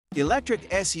Electric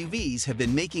SUVs have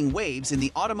been making waves in the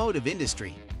automotive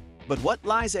industry. But what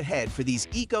lies ahead for these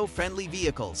eco-friendly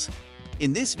vehicles?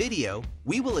 In this video,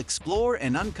 we will explore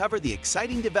and uncover the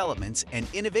exciting developments and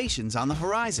innovations on the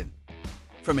horizon.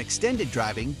 From extended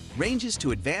driving ranges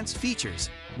to advanced features,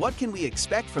 what can we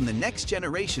expect from the next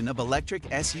generation of electric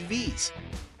SUVs?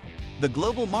 The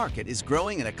global market is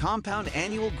growing at a compound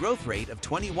annual growth rate of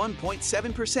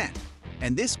 21.7%,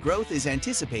 and this growth is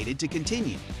anticipated to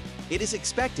continue. It is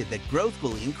expected that growth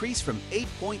will increase from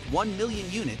 8.1 million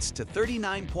units to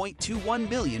 39.21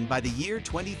 million by the year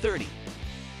 2030.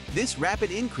 This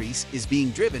rapid increase is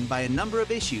being driven by a number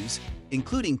of issues,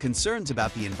 including concerns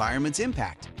about the environment's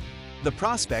impact. The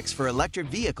prospects for electric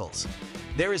vehicles.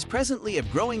 There is presently a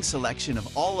growing selection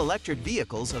of all-electric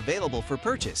vehicles available for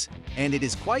purchase, and it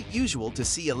is quite usual to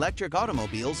see electric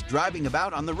automobiles driving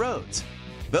about on the roads.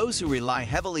 Those who rely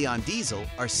heavily on diesel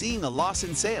are seeing a loss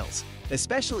in sales,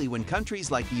 especially when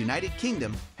countries like the United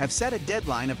Kingdom have set a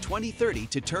deadline of 2030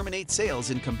 to terminate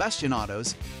sales in combustion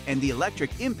autos, and the electric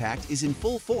impact is in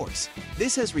full force.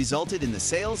 This has resulted in the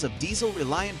sales of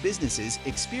diesel-reliant businesses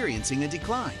experiencing a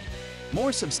decline.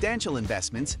 More substantial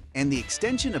investments and the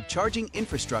extension of charging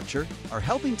infrastructure are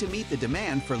helping to meet the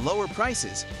demand for lower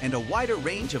prices and a wider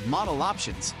range of model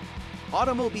options.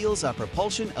 Automobiles à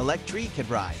propulsion électrique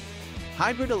hybrid.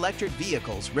 Hybrid electric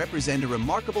vehicles represent a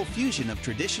remarkable fusion of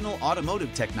traditional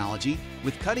automotive technology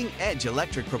with cutting-edge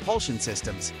electric propulsion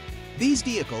systems. These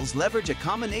vehicles leverage a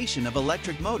combination of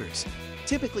electric motors,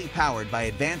 typically powered by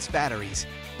advanced batteries,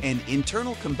 and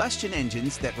internal combustion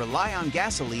engines that rely on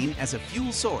gasoline as a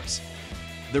fuel source.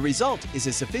 The result is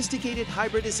a sophisticated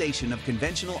hybridization of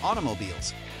conventional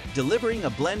automobiles, delivering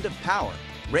a blend of power,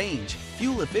 range,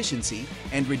 fuel efficiency,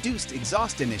 and reduced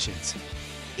exhaust emissions.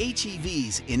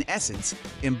 HEVs, in essence,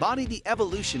 embody the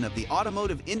evolution of the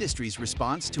automotive industry's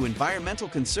response to environmental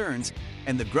concerns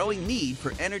and the growing need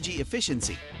for energy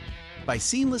efficiency. By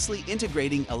seamlessly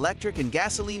integrating electric and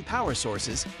gasoline power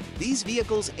sources, these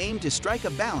vehicles aim to strike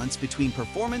a balance between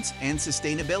performance and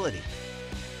sustainability.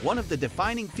 One of the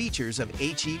defining features of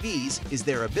HEVs is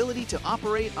their ability to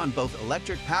operate on both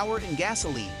electric power and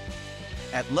gasoline.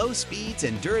 At low speeds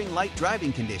and during light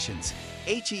driving conditions,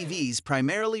 HEVs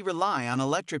primarily rely on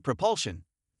electric propulsion,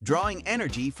 drawing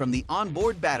energy from the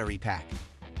onboard battery pack.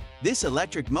 This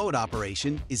electric mode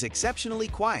operation is exceptionally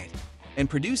quiet and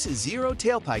produces zero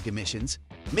tailpipe emissions,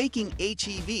 making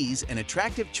HEVs an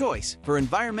attractive choice for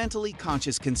environmentally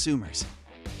conscious consumers.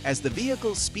 As the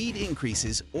vehicle's speed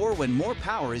increases or when more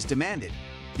power is demanded,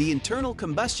 the internal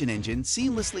combustion engine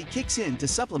seamlessly kicks in to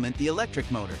supplement the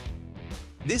electric motor.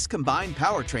 This combined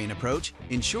powertrain approach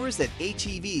ensures that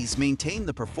HEVs maintain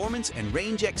the performance and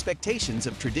range expectations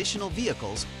of traditional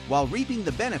vehicles while reaping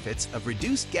the benefits of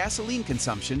reduced gasoline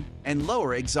consumption and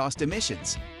lower exhaust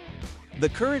emissions. The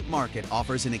current market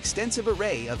offers an extensive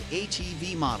array of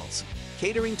HEV models,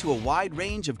 catering to a wide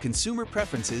range of consumer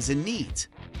preferences and needs.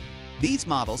 These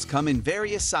models come in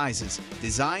various sizes,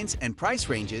 designs, and price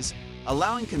ranges,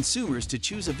 allowing consumers to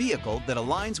choose a vehicle that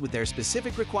aligns with their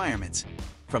specific requirements.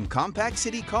 From compact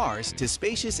city cars to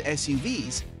spacious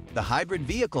SUVs, the hybrid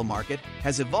vehicle market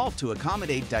has evolved to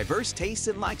accommodate diverse tastes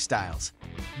and lifestyles.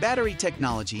 Battery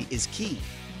technology is key.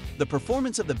 The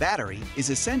performance of the battery is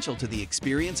essential to the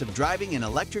experience of driving an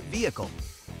electric vehicle,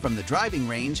 from the driving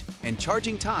range and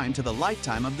charging time to the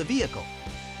lifetime of the vehicle.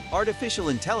 Artificial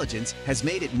intelligence has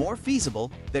made it more feasible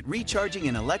that recharging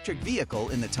an electric vehicle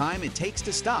in the time it takes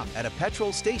to stop at a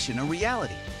petrol station a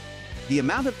reality. The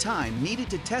amount of time needed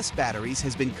to test batteries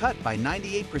has been cut by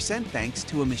 98% thanks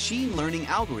to a machine learning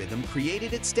algorithm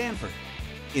created at Stanford.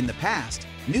 In the past,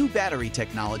 new battery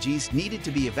technologies needed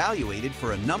to be evaluated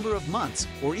for a number of months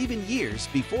or even years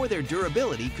before their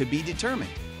durability could be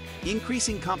determined.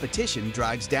 Increasing competition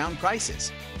drives down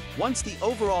prices. Once the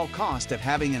overall cost of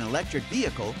having an electric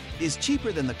vehicle is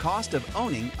cheaper than the cost of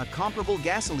owning a comparable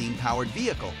gasoline-powered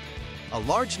vehicle, a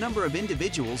large number of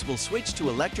individuals will switch to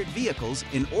electric vehicles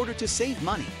in order to save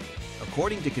money.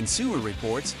 According to consumer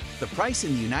reports, the price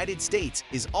in the United States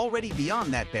is already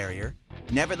beyond that barrier.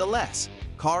 Nevertheless,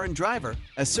 Car and Driver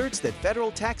asserts that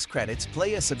federal tax credits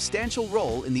play a substantial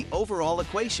role in the overall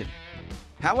equation.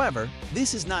 However,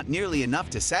 this is not nearly enough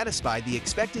to satisfy the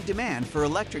expected demand for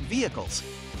electric vehicles.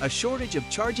 A shortage of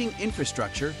charging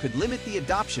infrastructure could limit the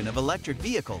adoption of electric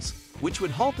vehicles, which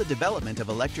would halt the development of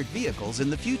electric vehicles in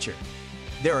the future.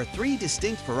 There are three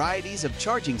distinct varieties of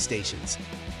charging stations: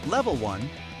 Level 1,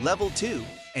 Level 2,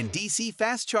 and DC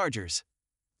fast chargers.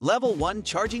 Level 1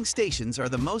 charging stations are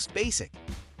the most basic.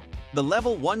 The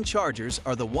Level 1 chargers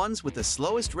are the ones with the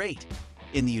slowest rate.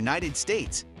 In the United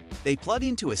States, they plug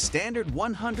into a standard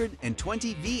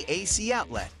 120 V AC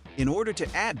outlet, in order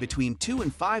to add between 2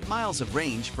 and 5 miles of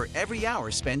range for every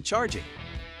hour spent charging.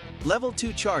 Level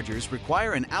 2 chargers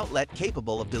require an outlet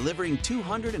capable of delivering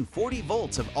 240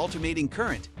 volts of alternating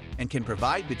current and can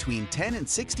provide between 10 and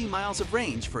 60 miles of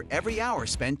range for every hour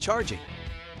spent charging.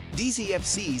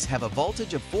 DCFCs have a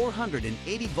voltage of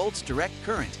 480 volts direct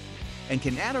current and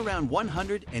can add around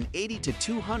 180 to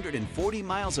 240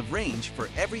 miles of range for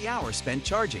every hour spent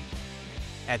charging.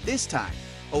 At this time,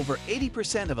 over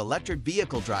 80% of electric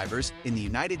vehicle drivers in the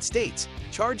United States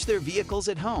charge their vehicles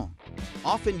at home,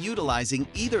 often utilizing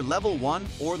either Level 1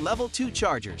 or Level 2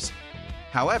 chargers.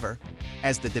 However,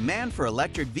 as the demand for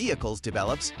electric vehicles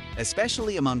develops,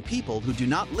 especially among people who do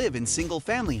not live in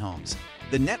single-family homes,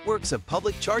 the networks of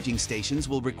public charging stations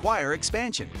will require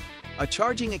expansion. A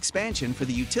charging expansion for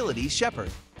the utilities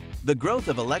shepherd. The growth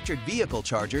of electric vehicle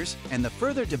chargers and the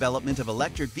further development of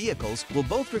electric vehicles will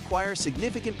both require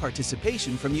significant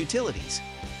participation from utilities.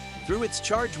 Through its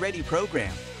Charge Ready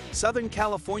program, Southern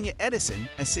California Edison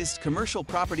assists commercial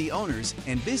property owners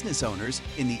and business owners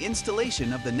in the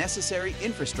installation of the necessary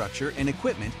infrastructure and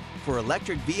equipment for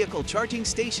electric vehicle charging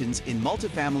stations in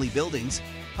multifamily buildings,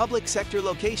 public sector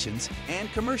locations,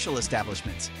 and commercial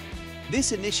establishments.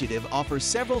 This initiative offers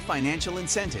several financial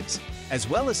incentives, as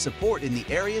well as support in the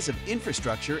areas of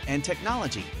infrastructure and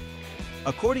technology.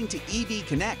 According to EV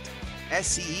Connect,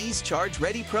 SCE's Charge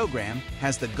Ready program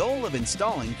has the goal of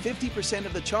installing 50%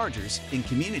 of the chargers in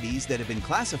communities that have been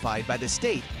classified by the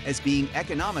state as being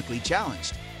economically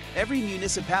challenged. Every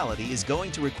municipality is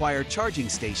going to require charging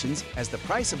stations as the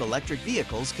price of electric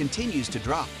vehicles continues to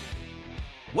drop.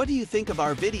 What do you think of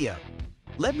our video?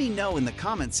 Let me know in the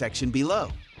comment section below.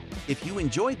 If you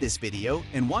enjoyed this video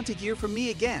and want to hear from me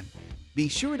again, be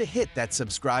sure to hit that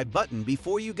subscribe button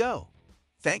before you go.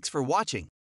 Thanks for watching.